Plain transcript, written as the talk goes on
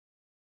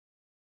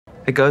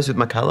It goes with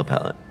my colour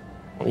palette.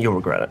 You'll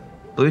regret it.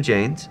 Blue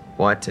jeans,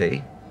 white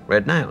tee,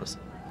 red nails.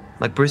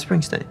 Like Bruce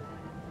Springsteen.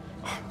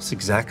 It's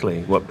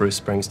exactly what Bruce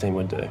Springsteen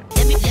would do.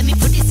 Let me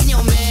put this in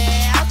your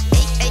mouth.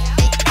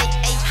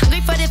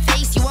 Hungry for the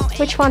face you want.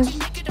 Which one?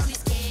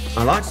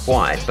 I like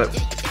white, but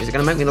is it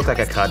going to make me look like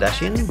a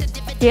Kardashian?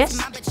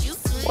 Yes.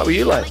 Why were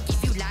you late?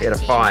 We had a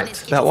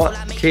fight. About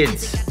what?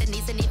 Kids.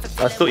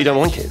 I thought you don't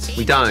want kids.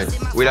 We don't.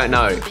 We don't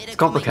know. It's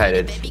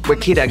complicated. We're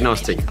kid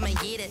agnostic.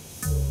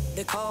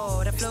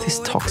 Is this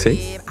toxic?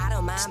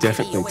 It's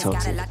definitely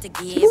toxic.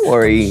 Don't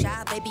worry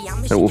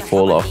that it will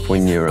fall off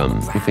when you're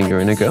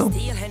fingering a girl.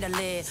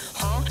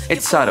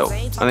 It's subtle.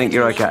 I think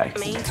you're okay.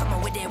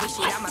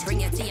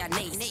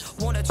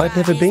 I'd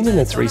never been in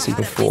a threesome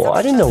before.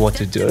 I didn't know what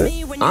to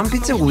do.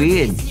 Armpits are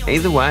weird.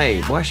 Either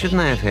way, why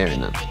shouldn't they have hair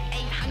in them?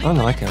 I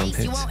like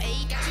armpits.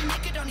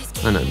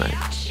 I know, mate.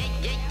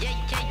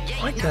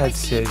 My dad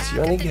says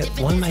you only get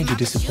one major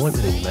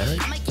disappointment in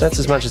marriage. That's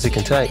as much as it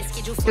can take.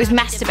 He was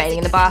masturbating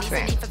in the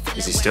bathroom.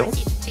 Is he still?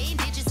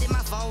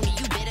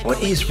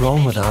 What is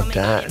wrong with our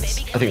dads?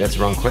 I think that's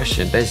the wrong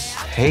question. There's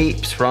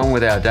heaps wrong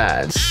with our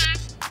dads.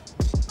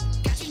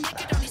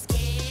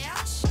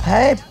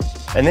 Hey.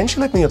 And then she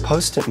left me a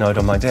post-it note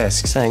on my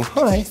desk saying,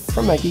 "Hi,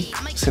 from Maggie."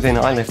 So then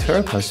I left her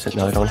a post-it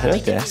note on her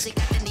desk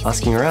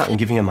asking her out and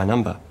giving her my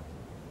number.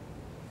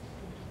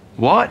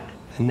 What?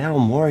 And now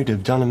I'm worried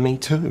of done to me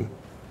too.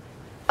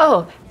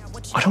 Oh,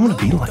 I don't want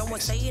to be like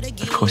this.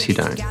 Of course you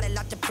don't.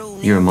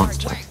 You're a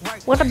monster.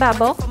 what about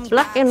both?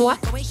 Black and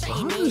white?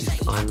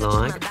 Both. I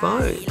like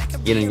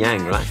both. Yin and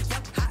yang, right?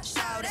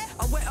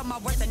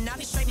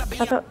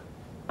 I thought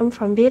I'm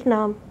from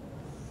Vietnam.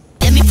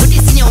 Let me put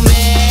this in your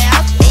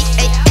mouth.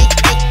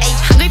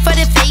 Hungry for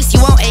the face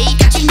you want.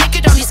 Got you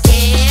naked on this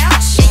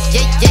couch.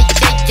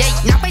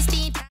 Yeah. Now I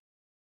stand.